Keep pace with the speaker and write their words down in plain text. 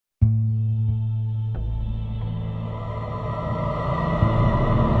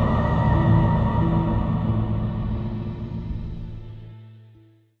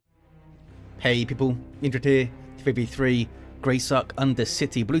Hey people, Indra here, 3v3, Greysuck under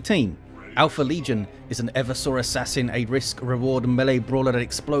City Blue Team. AlphaLegion is an Eversor assassin, a risk-reward melee brawler that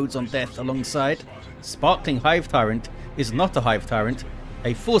explodes on death alongside. SparklingHiveTyrant is not a Hive Tyrant,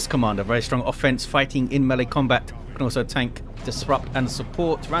 a force commander, very strong offense, fighting in melee combat, can also tank, disrupt and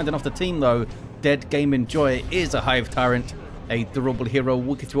support. Rounding off the team though, Dead Game Enjoy is a Hive Tyrant, a durable hero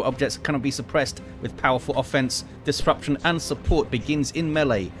walking through objects that cannot be suppressed with powerful offense, disruption and support, begins in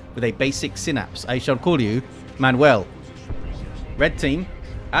melee with a basic synapse. I shall call you Manuel. Red team,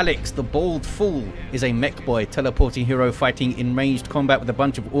 Alex the Bald Fool is a Mekboy teleporting hero fighting in ranged combat with a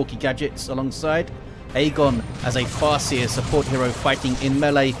bunch of orky gadgets alongside. Aegon as a Farseer support hero fighting in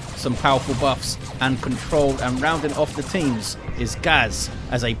melee, some powerful buffs and control. And rounding off the teams is Ghaz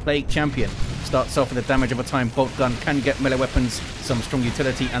as a Plague champion. Starts off with a damage over time bolt gun, can get melee weapons, some strong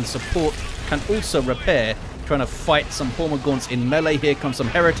utility and support, can also repair, trying to fight some Hormagaunts in melee. Here comes some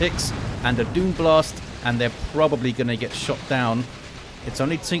heretics and a Doom Blast, and they're probably going to get shot down. It's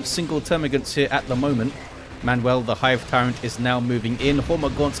only single termagants here at the moment. Manuel the Hive Tyrant is now moving in,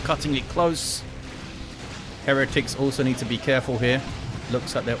 Hormagaunts cutting it close. Heretics also need to be careful here.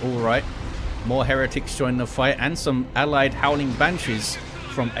 Looks like they're alright. More heretics join the fight and some allied Howling Banshees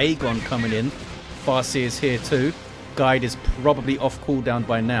from Aegon coming in. Farseer is here too. Guide is probably off cooldown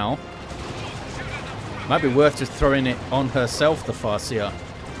by now. Might be worth just throwing it on herself, the Farseer,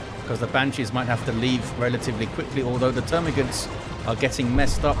 because the Banshees might have to leave relatively quickly, although the termagants are getting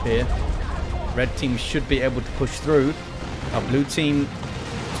messed up here. Red team should be able to push through. Our blue team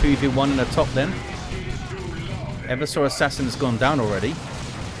 2v1 in the top then. Eversor Assassin has gone down already.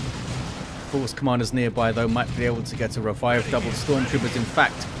 Force commanders nearby though might be able to get a revive. Double stormtroopers, in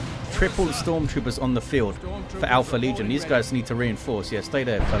fact triple stormtroopers on the field for AlphaLegion. These guys need to reinforce. Yeah, stay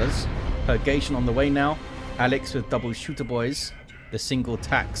there fellas. Purgation on the way now. Alex with double shooter boys. The single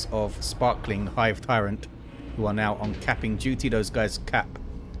tacks of SparklingHiveTyrant, who are now on capping duty. Those guys cap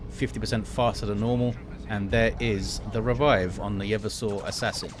 50% faster than normal. And there is the revive on the Eversor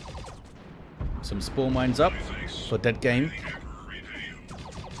Assassin. Some spawn mines up for Dead Game.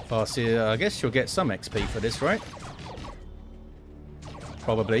 Farseer, I guess you'll get some XP for this, right?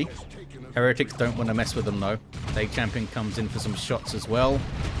 Probably. Heretics don't want to mess with them though. Plague Champion comes in for some shots as well.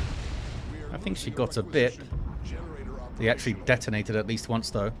 I think she got a bit. They actually detonated at least once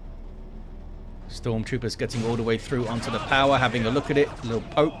though. Stormtroopers getting all the way through onto the power, having a look at it, a little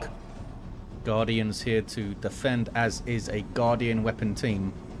poke. Guardians here to defend, as is a Guardian weapon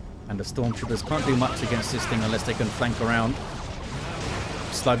team. And the Stormtroopers can't do much against this thing unless they can flank around.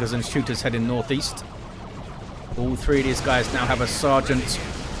 Sluggers and shooters heading northeast. All three of these guys now have a sergeant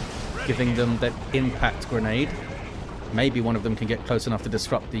giving them that impact grenade. Maybe one of them can get close enough to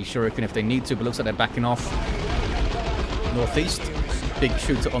disrupt the shuriken if they need to, but looks like they're backing off. Northeast, big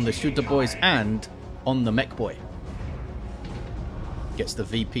shooter on the shooter boys and on the Mekboy. Gets the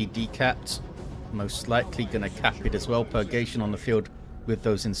VP decapped. Most likely going to cap it as well. Purgation on the field with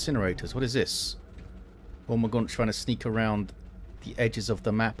those incinerators. What is this? Hormagaunt trying to sneak around the edges of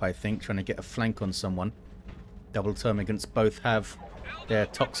the map, I think, trying to get a flank on someone. Double termagants both have their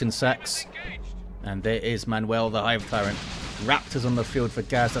toxin sacks. And there is Manuel the Hive Tyrant. Raptors on the field for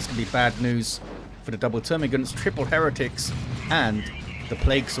Ghaz. That's going to be bad news for the double termagants, triple heretics, and the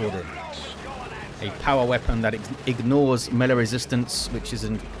plague sword in. A power weapon that ignores melee resistance, which is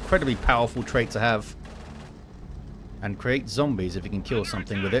an incredibly powerful trait to have. And create zombies if you can kill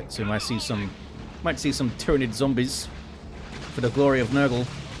something with it. So you might see some Tyranid zombies for the glory of Nurgle.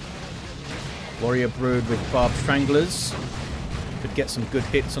 Warrior Brood with barbed stranglers. Could get some good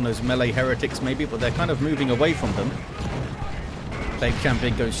hits on those melee heretics maybe, but they're kind of moving away from them. Plague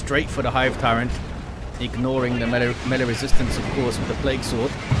Champion goes straight for the Hive Tyrant, ignoring the melee resistance, of course, with the Plague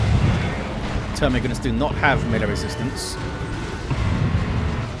Sword. Termagants do not have melee resistance.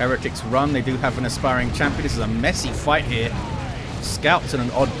 Heretics run. They do have an aspiring champion. This is a messy fight here. Scouts in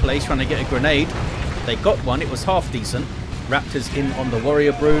an odd place trying to get a grenade. They got one. It was half decent. Raptors in on the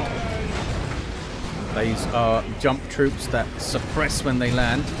Warrior Brood. These are jump troops that suppress when they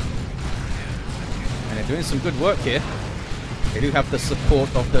land. And they're doing some good work here. They do have the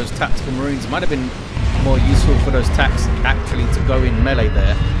support of those tactical marines. Might have been more useful for those tacs actually to go in melee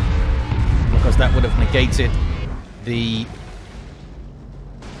there, because that would have negated the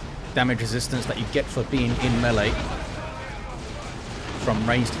damage resistance that you get for being in melee from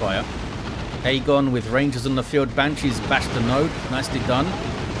ranged fire. Aegon with rangers on the field. Banshees bash the node. Nicely done.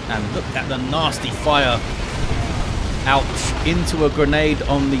 And look at the nasty fire. Ouch. Into a grenade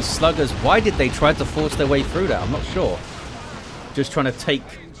on the sluggers. Why did they try to force their way through that? I'm not sure. Just trying to take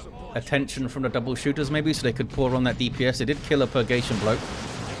attention from the double shooters maybe so they could pour on that DPS. They did kill a purgation bloke.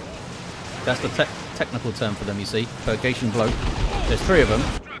 That's the technical term for them, you see. Purgation blow. There's 3 of them,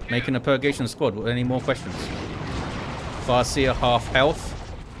 making a purgation squad. Any more questions? Farseer half health.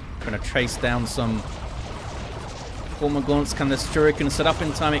 Trying to chase down some Hormagaunts. Can the Shuriken set up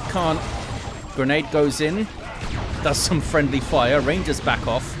in time? It can't. Grenade goes in. Does some friendly fire. Rangers back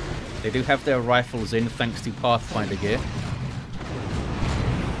off. They do have their rifles in thanks to Pathfinder gear.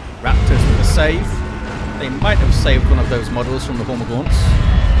 Raptors with a save. They might have saved one of those models from the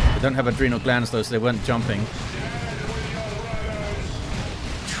Hormagaunts. They don't have adrenal glands though, so they weren't jumping.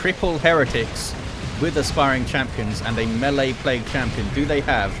 Triple heretics with aspiring champions and a melee plague champion. Do they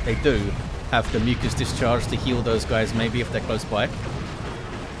have? They do have the mucus discharge to heal those guys, maybe if they're close by.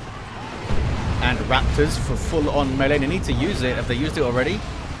 And raptors for full-on melee. They need to use it. Have they used it already?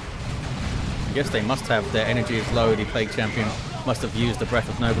 I guess they must have. Their energy is low. The plague champion must have used the Breath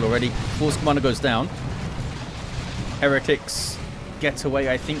of Noble already. Force Commander goes down. Heretics get away,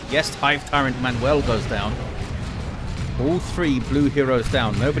 I think. Yes, Hive Tyrant Manuel goes down. All 3 blue heroes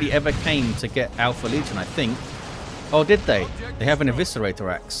down. Nobody ever came to get AlphaLegion, I think. Oh, did they? They have an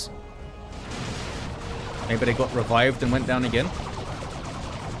Eviscerator Axe. Maybe they got revived and went down again.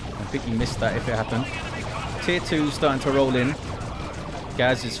 I think you missed that if it happened. Tier 2 starting to roll in.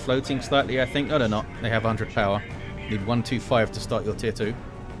 Ghaz is floating slightly, I think. No, they're not. They have 100 power. Need 125 to start your tier 2.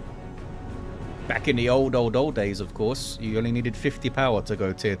 Back in the old days, of course, you only needed 50 power to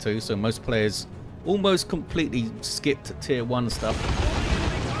go tier 2, so most players almost completely skipped tier 1 stuff.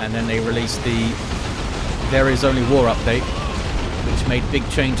 And then they released the There Is Only War update, which made big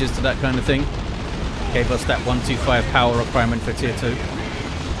changes to that kind of thing. Gave us that 125 power requirement for tier 2.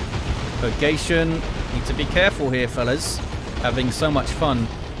 Purgation, need to be careful here, fellas. Having so much fun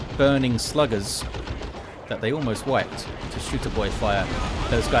burning sluggers that they almost wiped to Shooter Boy fire.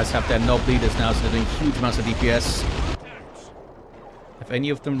 Those guys have their knob leaders now, so they're doing huge amounts of DPS. Have any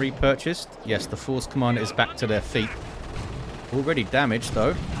of them repurchased? Yes, the Force Commander is back to their feet. Already damaged,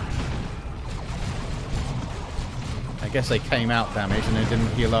 though. I guess they came out damaged and they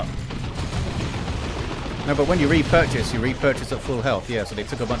didn't heal up. No, but when you repurchase at full health. Yeah, so they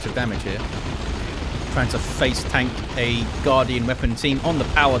took a bunch of damage here. Trying to face tank a Guardian weapon team. On the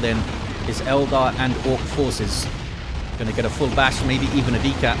power then is Eldar and Orc forces. Going to get a full bash, maybe even a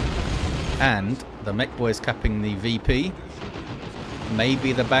decap. And the Mekboy is capping the VP.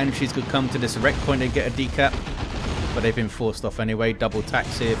 Maybe the Banshees could come to this wreck point and get a decap. But they've been forced off anyway. Double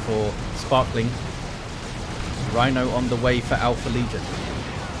tax here for Sparkling. Rhino on the way for AlphaLegion.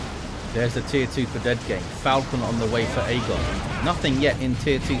 There's the tier 2 for Dead Game. Falcon on the way for Aegon. Nothing yet in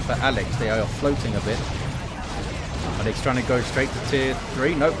tier 2 for Alex. They are floating a bit. Alex trying to go straight to tier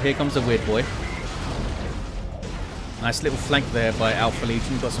 3. Nope, here comes the Weird Boy. Nice little flank there by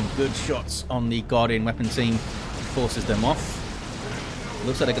AlphaLegion. Got some good shots on the Guardian weapon team. Forces them off.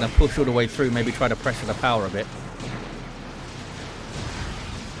 Looks like they're going to push all the way through. Maybe try to pressure the power a bit.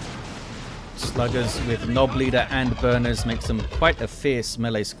 Sluggers with Knob Leader and Burners makes them quite a fierce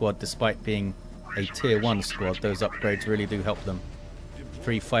melee squad despite being a tier 1 squad. Those upgrades really do help them.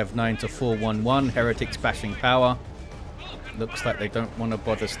 359 to 411. Heretics bashing power. Looks like they don't want to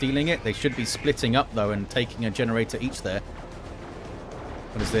bother stealing it. They should be splitting up though and taking a generator each there.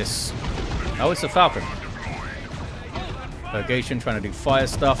 What is this? Oh, it's a Falcon. Purgation trying to do fire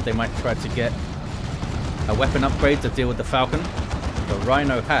stuff. They might try to get a weapon upgrade to deal with the Falcon. The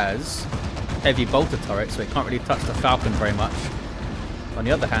Rhino has heavy bolter turret, so it can't really touch the Falcon very much. On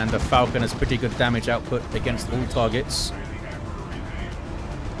the other hand, the Falcon has pretty good damage output against all targets.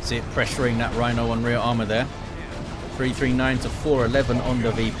 See it pressuring that Rhino on rear armor there. 339 to 411 on the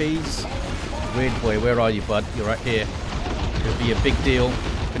VPs. Weird Boy, where are you, bud? You're right here. It'll be a big deal.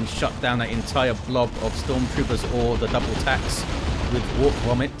 Can shut down that entire blob of Stormtroopers or the double tax with Warp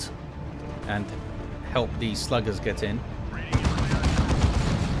Vomit and help these sluggers get in.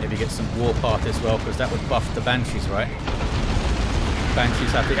 Maybe get some Warpath as well, because that would buff the Banshees, right?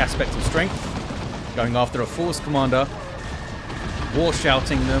 Banshees have the aspect of strength. Going after a Force Commander. War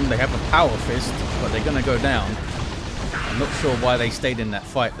shouting them. They have a Power Fist, but they're going to go down. I'm not sure why they stayed in that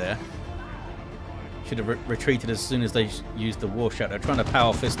fight there. Should have retreated as soon as they used the War Shout. They're trying to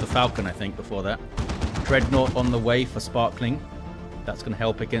Power Fist the Falcon, I think, before that. Dreadnought on the way for Sparkling. That's going to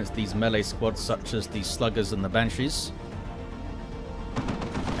help against these melee squads such as the Sluggers and the Banshees.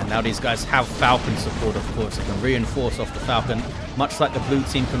 And now these guys have Falcon support, of course. They can reinforce off the Falcon, much like the blue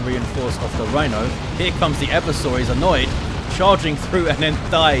team can reinforce off the Rhino. Here comes the Eversor. He's annoyed, charging through and then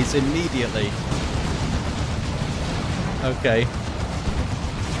dies immediately. Okay.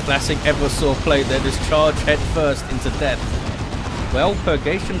 Classic Eversor play there. Just charge head first into death. Well,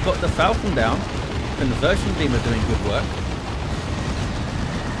 Purgation got the Falcon down. Conversion Beam are doing good work.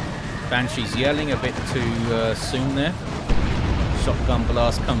 Banshee's yelling a bit too soon there. Shotgun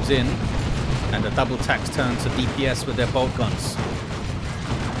blast comes in, and the double tax turns to DPS with their bolt guns.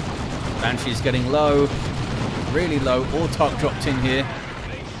 Banshee's getting low, really low. Autark dropped in here.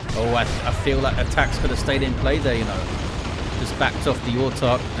 Oh, I feel like attacks could have stayed in play there, you know. Just backed off the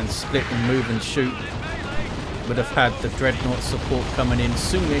Autark and split and move and shoot. Would have had the Dreadnought support coming in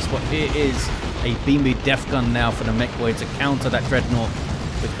soonish, but here is a beamy death gun now for the Mekboy to counter that Dreadnought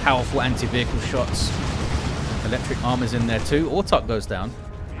with powerful anti-vehicle shots. Electric armor's in there too. Autark goes down,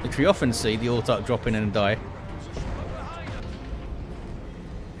 which we often see the Autark drop in and die.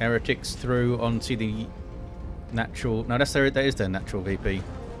 Heretics through onto the natural. No, that is their natural VP.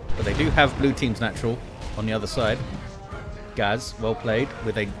 But they do have blue team's natural on the other side. Ghaz, well played,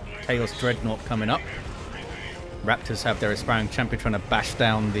 with a Chaos Dreadnought coming up. Raptors have their aspiring champion trying to bash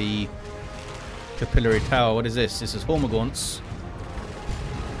down the Capillary Tower. What is this? This is Hormagaunts.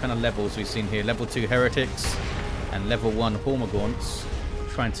 What kind of levels we've seen here? Level 2 Heretics and level 1 Hormagaunts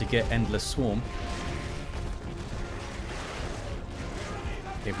trying to get Endless Swarm.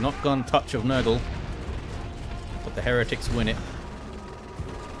 They've not gone Touch of Nurgle, but the Heretics win it.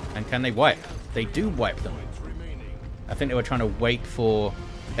 And can they wipe? They do wipe them. I think they were trying to wait for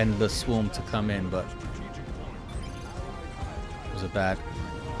Endless Swarm to come in, but it was a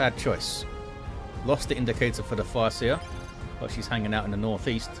bad choice. Lost the indicator for the Farseer, but she's hanging out in the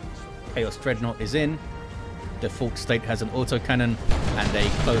northeast. Chaos Dreadnought is in. Default state has an autocannon and a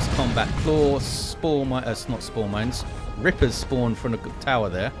close combat claw. Spore mines, not spore mines. Rippers spawn from the tower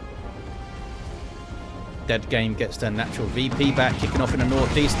there. Dead Game gets their natural VP back, kicking off in the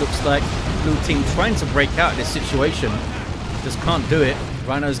northeast. Looks like blue team trying to break out of this situation. Just can't do it.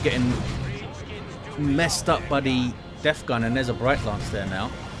 Rhino's getting messed up by the Death Gun, and there's a Bright Lance there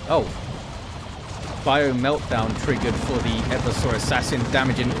now. Oh. Bio Meltdown triggered for the Eversor Assassin,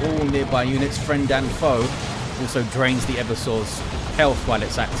 damaging all nearby units, friend and foe. Also drains the Eversor's health while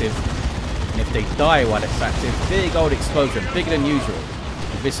it's active. And if they die while it's active, big old explosion, bigger than usual.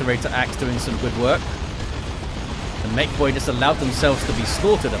 Eviscerator Axe doing some good work. The Mekboy just allowed themselves to be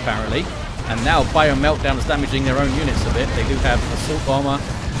slaughtered apparently. And now Bio Meltdown is damaging their own units a bit. They do have assault armor,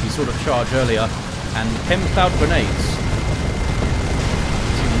 we saw the charge earlier, and Chem Cloud grenades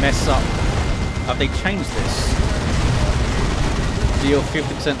to mess up. Have they changed this? Deal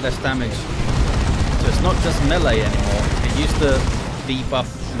 50% less damage. So it's not just melee anymore. It used to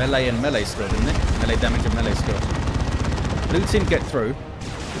debuff melee and melee skill, didn't it? Melee damage and melee skill. Blue team get through.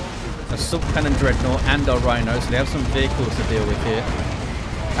 Assault Cannon Dreadnought and our Rhino, so they have some vehicles to deal with here.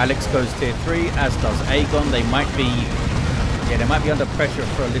 Alex goes tier 3, as does Aegon. They might be under pressure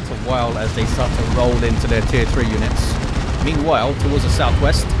for a little while as they start to roll into their tier 3 units. Meanwhile, towards the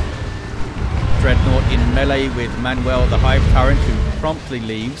southwest, Dreadnought in melee with Manuel the Hive Tyrant, who promptly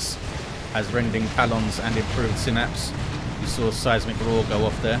leaves, has Rending Talons and improved Synapse. You saw Seismic Roar go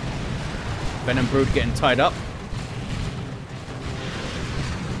off there. Venom Brood getting tied up.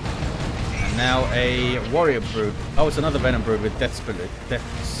 And now a Warrior Brood. Oh, it's another Venom Brood with Death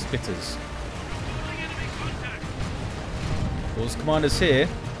Spitters. Force Commanders here.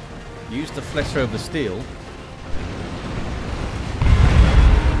 Use the Flesh over Steel.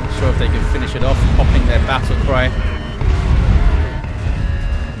 Not sure if they can finish it off, popping their battle cry.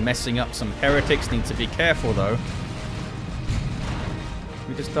 Messing up some Heretics. Need to be careful though.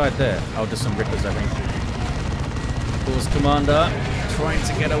 We just died there. Oh, just some Rippers, I think. Force Commander trying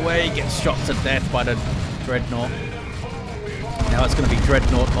to get away, gets shot to death by the Dreadnought. Now it's going to be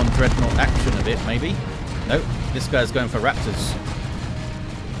Dreadnought on Dreadnought action a bit, maybe. Nope, this guy's going for Raptors.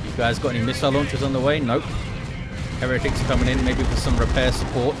 You guys got any missile launchers on the way? Nope. Heretics coming in, maybe with some repair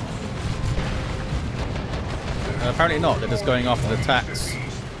support. Apparently not, they're just going after the attacks.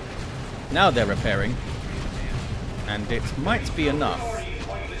 Now they're repairing. And it might be enough.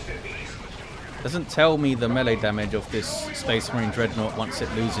 Doesn't tell me the melee damage of this Space Marine Dreadnought once it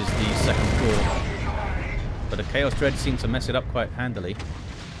loses the second floor. But the Chaos Dread seemed to mess it up quite handily.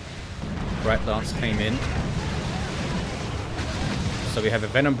 Bright Lance came in. So we have a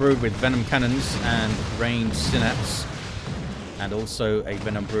Venom Brood with Venom Cannons and ranged Synapse. And also a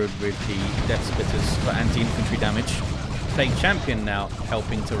Venom Brood with the Death Spitters for anti-infantry damage. Plague Champion now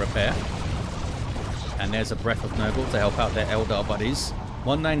helping to repair. And there's a Breath of Nurgle to help out their Eldar buddies.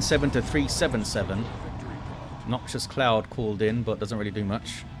 197 to 377. Noxious Cloud called in, but doesn't really do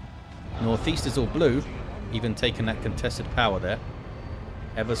much. Northeast is all blue, even taking that contested power there.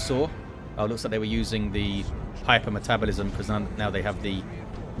 Eversor. Oh, looks like they were using the hyper metabolism because now they have the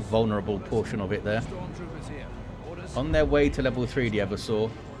vulnerable portion of it there. On their way to level 3, the Eversor.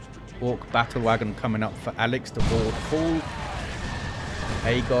 Ork Battle Wagon coming up for Alex to board full.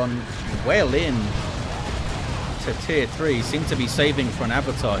 Aegon well in to tier 3. Seem to be saving for an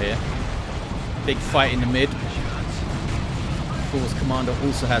avatar here. Big fight in the mid. Force Commander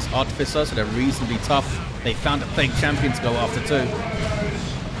also has Artificer, so they're reasonably tough. They found a Plague Champion to go after too.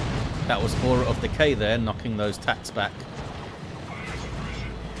 That was Aura of Decay there, knocking those tax back.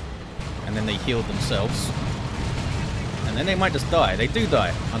 And then they healed themselves. And then they might just die. They do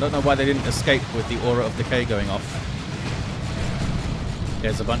die. I don't know why they didn't escape with the Aura of Decay going off.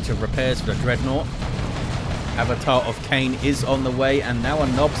 There's a bunch of repairs for the Dreadnought. Avatar of Cain is on the way, and now a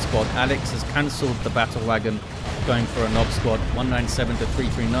Nob squad. Alex has cancelled the Battle Wagon, going for a Nob squad. 197 to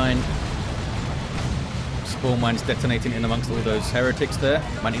 339. Spore mines detonating in amongst all those heretics there.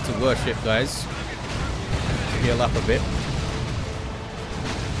 Might need to worship, guys, to heal up a bit.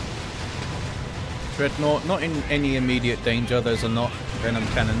 Dreadnought, not in any immediate danger. Those are not Venom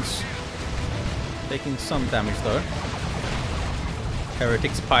Cannons. Taking some damage though.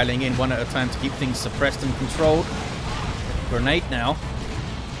 Heretics piling in one at a time to keep things suppressed and controlled. Grenade now.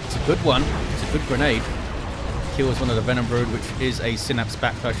 It's a good one. It's a good grenade. Kills one of the Venom Brood, which is a Synapse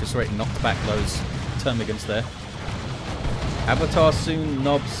Backlash. Just right, knocked back those Termagants there. Avatar soon.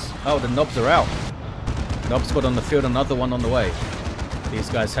 Nobs. Oh, the Nobs are out. Nob squad on the field, another one on the way. These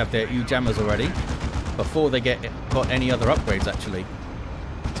guys have their U-Jammers already. Before they got any other upgrades, actually.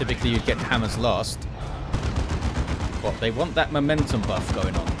 Typically, you'd get Hammers last. But they want that momentum buff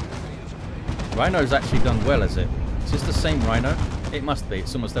going on. Rhino's actually done well, is it? Is this the same Rhino? It must be.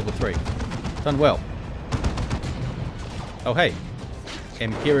 It's almost level 3. Done well. Oh, hey.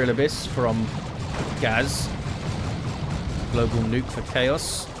 Imperial Abyss from Ghaz. Global Nuke for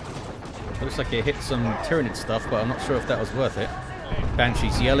Chaos. Looks like it hit some Tyranid stuff, but I'm not sure if that was worth it.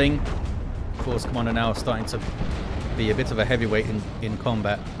 Banshee's yelling. Force Commander now starting to be a bit of a heavyweight in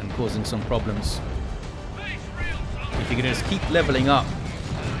combat and causing some problems. If you can just keep leveling up,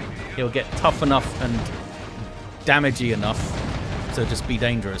 he'll get tough enough and damagey enough to just be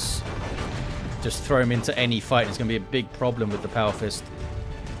dangerous. Just throw him into any fight. It's going to be a big problem with the Power Fist.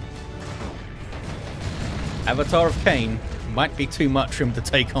 Avatar of Cain might be too much for him to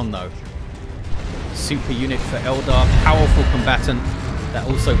take on though. Super unit for Eldar, powerful combatant that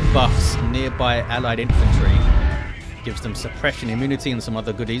also buffs nearby allied infantry. Gives them suppression immunity and some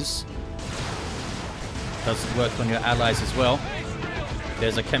other goodies. Does work on your allies as well.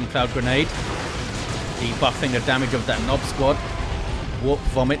 There's a Chem Cloud Grenade. Debuffing the damage of that Nob squad. Warp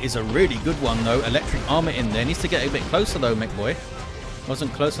Vomit is a really good one though. Electric Armor in there. Needs to get a bit closer though, Mekboy.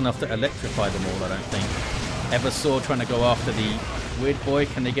 Wasn't close enough to electrify them all, I don't think. Eversor trying to go after the Weird Boy.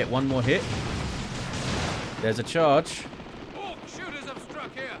 Can they get one more hit? There's a charge.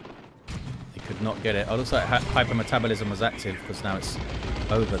 They could not get it. Oh, looks like hypermetabolism was active because now it's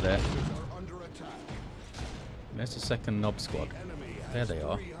over there. There's the second Nob squad. There they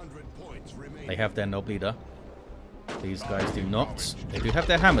are. They have their Nob leader. These guys do not. They do have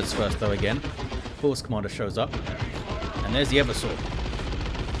their hammers first though again. Force Commander shows up. And there's the Eversor.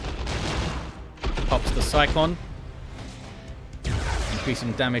 Pops the Psychon.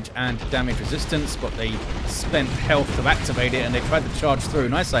 Increasing damage and damage resistance, but they spent health to activate it and they tried to charge through.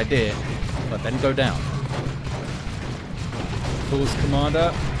 Nice idea, but then go down. Force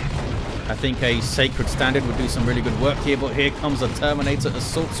Commander. I think a Sacred Standard would do some really good work here, but here comes a Terminator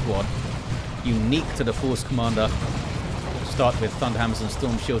Assault Squad. Unique to the Force Commander. Start with Thunderhammers and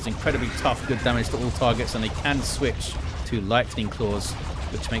Storm Shields. Incredibly tough, good damage to all targets, and they can switch to Lightning Claws,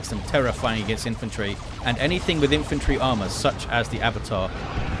 which makes them terrifying against infantry. And anything with infantry armor, such as the Avatar,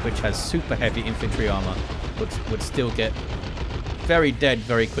 which has super heavy infantry armor, would still get very dead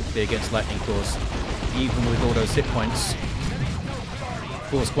very quickly against Lightning Claws, even with all those hit points.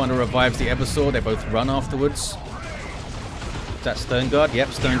 Force Commander revives the Eversor. They both run afterwards. Is that Stern Guard? Yep,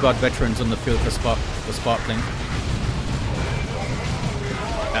 Stern Guard veterans on the field for Sparkling.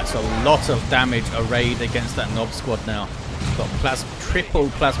 That's a lot of damage arrayed against that Nob squad now. Got triple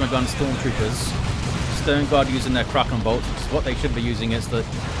Plasma Gun Stormtroopers. Stern Guard using their Kraken Bolts, which is what they should be using against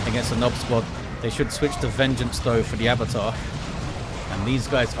the Nob squad. They should switch to Vengeance though for the Avatar. And these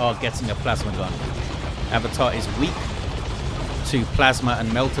guys are getting a Plasma Gun. Avatar is weak to Plasma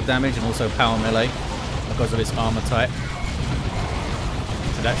and Melter damage and also Power Melee because of its armor type.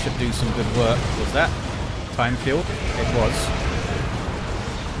 So that should do some good work. Was that Time Field? It was.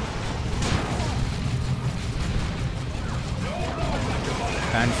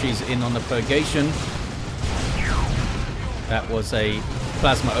 Banshee's in on the Purgation. That was a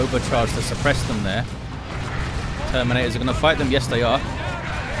Plasma Overcharge to suppress them there. Terminators are going to fight them. Yes, they are.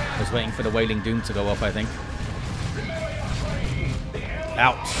 I was waiting for the Wailing Doom to go off, I think.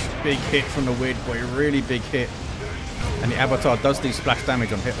 Ouch. Big hit from the Weird Boy. Really big hit. And the Avatar does do splash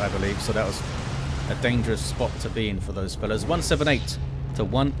damage on hit, I believe, so that was a dangerous spot to be in for those fellas. 178 to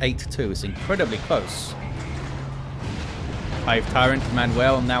 182. It's incredibly close. Hive Tyrant,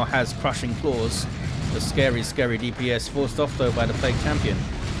 Manuel, now has Crushing Claws. The scary, scary DPS, forced off though by the Plague Champion.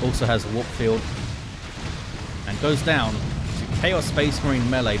 Also has Warp Field. And goes down to Chaos Space Marine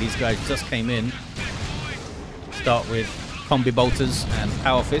melee. These guys just came in. Start with Combi Bolters and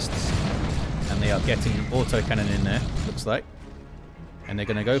Power Fists. And they are getting Autocannon in there, looks like. And they're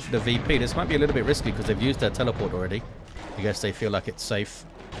going to go for the VP. This might be a little bit risky because they've used their teleport already. I guess they feel like it's safe.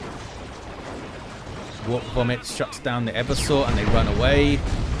 Warp Vomit shuts down the Eversor and they run away.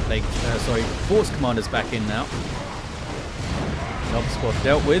 Force Commander's back in now. Nob Squad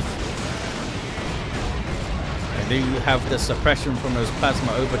dealt with. They do have the suppression from those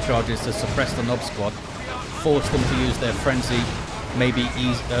plasma overcharges to suppress the Nob Squad. Force them to use their frenzy maybe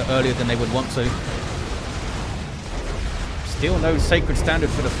earlier than they would want to. Still no Sacred Standard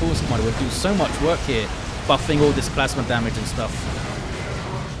for the Force Commander. Would do so much work here, buffing all this plasma damage and stuff.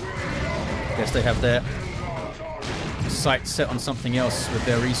 Guess they have their sights set on something else with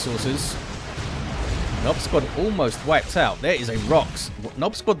their resources. Nob Squad almost wiped out. There is a Rocks.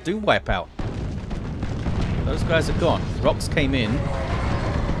 Nob Squad do wipe out. Those guys are gone. Rocks came in.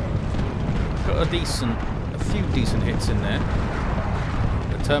 Got a few decent hits in there.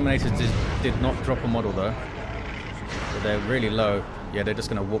 The Terminators did not drop a model though. But they're really low. Yeah, they're just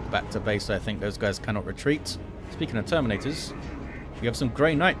going to walk back to base. I think those guys cannot retreat. Speaking of Terminators, we have some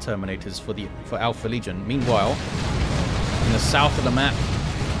Grey Knight Terminators for Alpha Legion. Meanwhile, in the south of the map,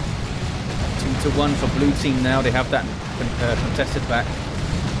 2-1 for blue team now. They have that contested back.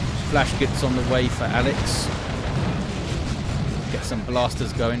 Flash gets on the way for Alex. Get some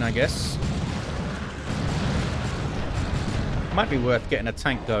blasters going, I guess. Might be worth getting a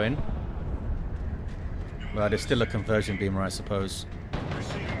tank going. Well, there's still a conversion beamer, I suppose.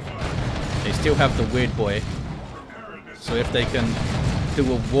 They still have the Weird Boy. So if they can do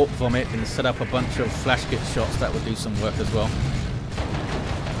a Warp Vomit and set up a bunch of Flash Git shots, that would do some work as well.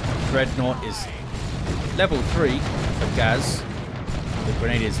 Dreadnought is level 3 for Ghaz. The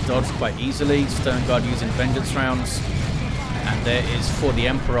grenade is dodged quite easily. Stern Guard using Vengeance rounds. And there is for the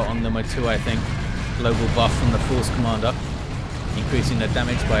Emperor on number 2, I think. Global buff from the Force Commander. Increasing their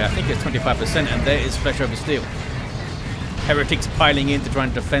damage by, I think it's 25%. And there is Flesh over Steel. Heretics piling in to try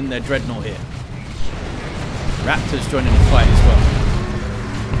and defend their Dreadnought here. Raptors joining the fight as well.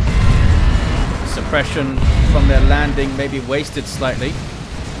 Suppression from their landing maybe wasted slightly.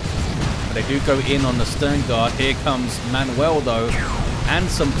 But they do go in on the Stern Guard. Here comes Manuel though. And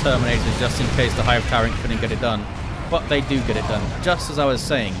some Terminators just in case the Hive Tyrant couldn't get it done. But they do get it done. Just as I was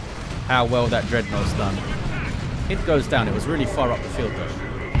saying how well that Dreadnought's done. It goes down. It was really far up the field though.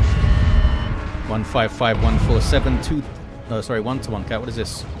 155, 147, 1-to-1 count. What is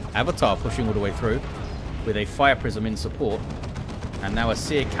this? Avatar pushing all the way through with a Fire Prism in support. And now a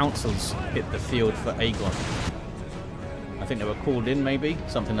Seer Council's hit the field for Aegon. I think they were called in maybe.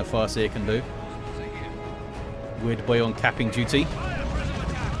 Something the Farseer can do. Weird Boy on capping duty.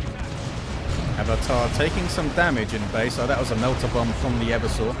 Avatar taking some damage in base. Oh, that was a Melter Bomb from the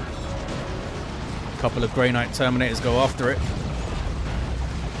Eversor. A couple of Grey Knight Terminators go after it.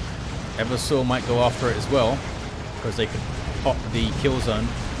 Eversor might go after it as well, because they could pop the kill zone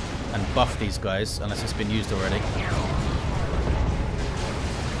and buff these guys, unless it's been used already.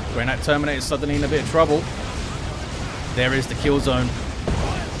 Grey Knight Terminator suddenly in a bit of trouble. There is the kill zone.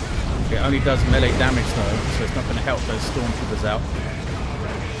 It only does melee damage though, so it's not going to help those Stormtroopers out.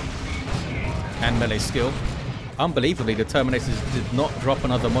 And melee skill. Unbelievably, the Terminators did not drop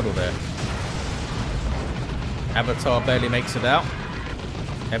another model there. Avatar barely makes it out.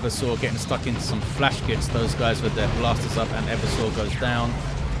 Eversor getting stuck into some Flash Kits, those guys with their blasters up, and Eversor goes down.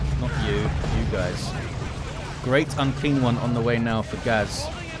 Not you, you guys. Great Unclean One on the way now for Ghaz.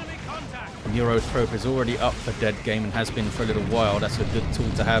 Neurotrope is already up for dead game and has been for a little while. That's a good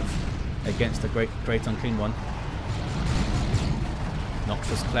tool to have against the Great Unclean One.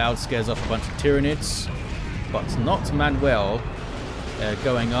 Noxious Cloud scares off a bunch of Tyranids, but not Manuel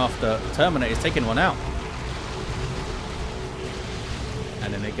going after Terminators, taking one out.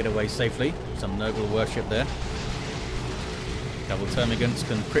 And then they get away safely. Some noble worship there. Double Termagants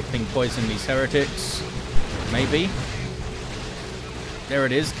can crippling poison these heretics. Maybe. There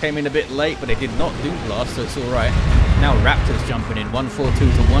it is. Came in a bit late, but they did not do blast, so it's alright. Now Raptors jumping in. 142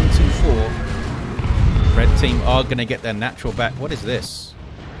 to 124. Red team are going to get their natural back. What is this?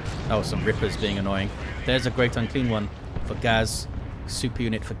 Oh, some Rippers being annoying. There's a Great Unclean One for Ghaz. Super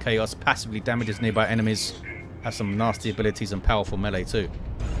unit for Chaos. Passively damages nearby enemies. Has some nasty abilities and powerful melee too.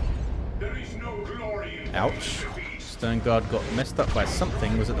 Ouch. Stone Guard got messed up by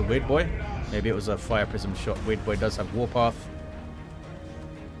something. Was it the Weird Boy? Maybe it was a Fire Prism shot. Weird Boy does have Warpath.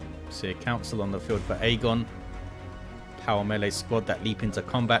 See a Council on the field for Aegon. Power melee squad that leap into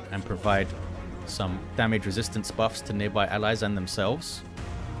combat and provide some damage resistance buffs to nearby allies and themselves.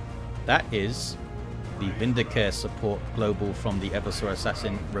 That is the Vindicare support global from the Eversor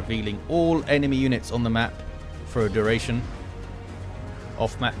Assassin, revealing all enemy units on the map for a duration.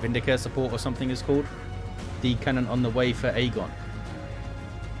 Off-map Vindicare support or something is called. D-cannon on the way for Aegon.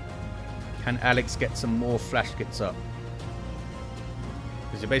 Can Alex get some more flash kits up?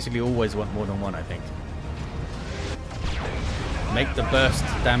 Because you basically always want more than one, I think. Make the burst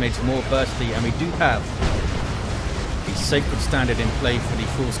damage more bursty, and we do have the Sacred Standard in play for the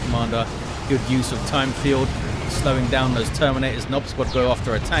Force Commander. Good use of Time Field, slowing down those Terminators. Nob Squad go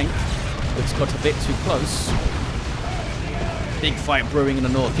after a tank, which got a bit too close. Big fight brewing in the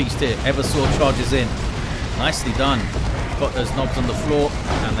northeast here. Eversor charges in. Nicely done. Got those knobs on the floor,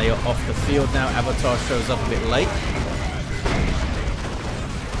 and they are off the field now. Avatar shows up a bit late.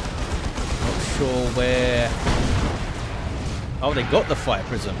 Not sure where... Oh, they got the Fire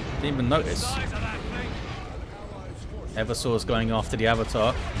Prism. Didn't even notice. Eversor's going after the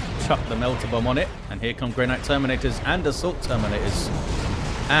Avatar. Chuck the Melter Bomb on it. And here come Grey Knight Terminators and Assault Terminators.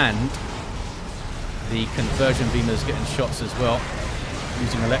 And the Conversion Beamers getting shots as well.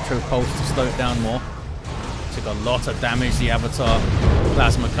 Using Electro Pulse to slow it down more. Took a lot of damage. The Avatar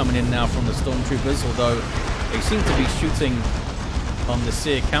Plasma coming in now from the Stormtroopers. Although they seem to be shooting on the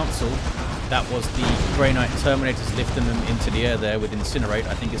Seer Council. That was the Grey Knight Terminators lifting them into the air there with Incinerate,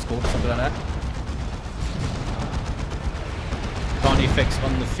 I think it's called, something like that. Carney effects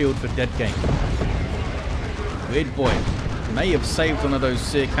on the field for Dead Game. Weird Boy may have saved one of those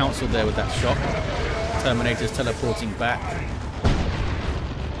Seer Council there with that shot. Terminators teleporting back.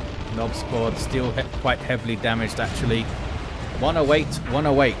 Nob Squad still quite heavily damaged actually. 108,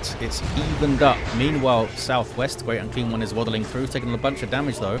 108. It's evened up. Meanwhile, Southwest, Great Unclean One is waddling through, taking a bunch of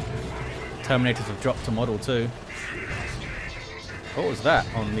damage though. Terminators have dropped to model too. What was that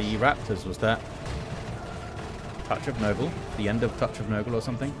on the Raptors? Was that Touch of Noble? The end of Touch of Noble or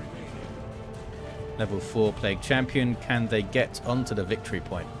something? Level 4 Plague Champion. Can they get onto the victory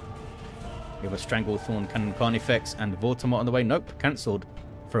point? We have a Stranglethorn Cannon Carnifex and Vortimort on the way. Nope, cancelled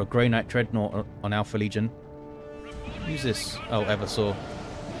for a Grey Knight Dreadnought on Alpha Legion. Who's this? Oh, Eversor.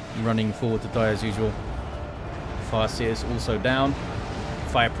 Running forward to die as usual. Farseer is also down.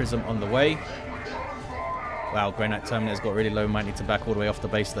 Fire Prism on the way. Wow, Grey Knight Terminator's got really low. Might need to back all the way off the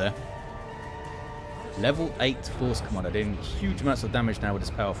base there. Level 8 Force Commander doing huge amounts of damage now with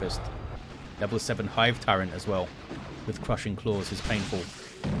his Power Fist. Level 7 Hive Tyrant as well with Crushing Claws is painful.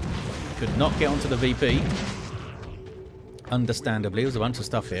 Could not get onto the VP. Understandably, there's a bunch of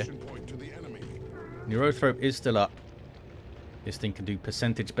stuff here. Neurothrope is still up. This thing can do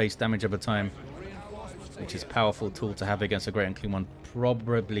percentage-based damage over time, which is a powerful tool to have against a Great Unclean One.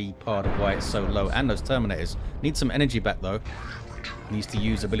 Probably part of why it's so low. And those Terminators. Needs some energy back though. Needs to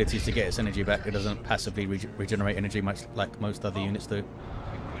use abilities to get its energy back. It doesn't passively regenerate energy much like most other units do.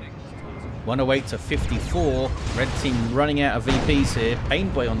 108 to 54. Red team running out of VPs here.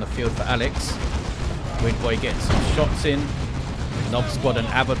 Painboy on the field for Alex. Weird Boy getting some shots in. Nob Squad and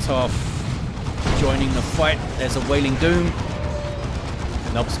Avatar joining the fight. There's a Wailing Doom.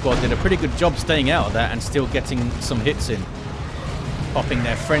 Nob Squad did a pretty good job staying out of that and still getting some hits in. Popping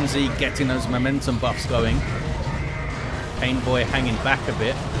their Frenzy, getting those momentum buffs going. Painboy hanging back a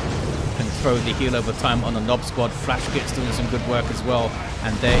bit. Can throw the heal over time on the Nob Squad. Flash Kit's doing some good work as well.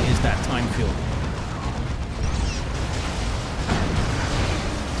 And there is that Time Field.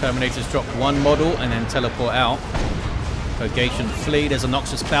 Terminators drop one model and then teleport out. Purgation Flee, there's a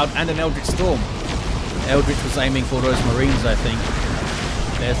Noxious Cloud and an Eldritch Storm. Eldritch was aiming for those Marines, I think.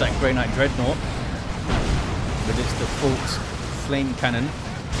 There's that Grey Knight Dreadnought with its default flame cannon.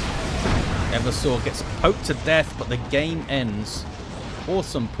 Eversor gets poked to death, but the game ends.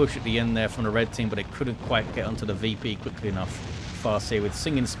 Awesome push at the end there from the red team, but it couldn't quite get onto the VP quickly enough. Farseer with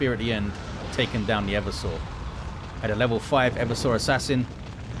Singing Spear at the end, taking down the Eversor. At a level 5 Eversor Assassin,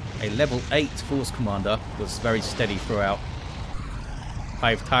 a level 8 Force Commander was very steady throughout.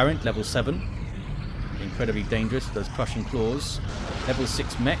 Hive Tyrant, level 7. Incredibly dangerous with those Crushing Claws. Level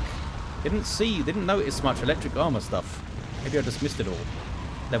 6 Mech. Didn't notice much electric armor stuff. Maybe I just missed it all.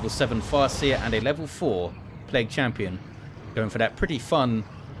 Level 7 Farseer and a level 4 Plague Champion. Going for that pretty fun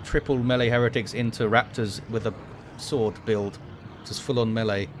triple melee heretics into Raptors with a sword build. Just full on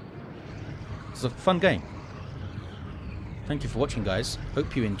melee. It's a fun game. Thank you for watching, guys.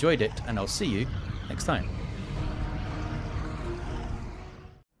 Hope you enjoyed it, and I'll see you next time.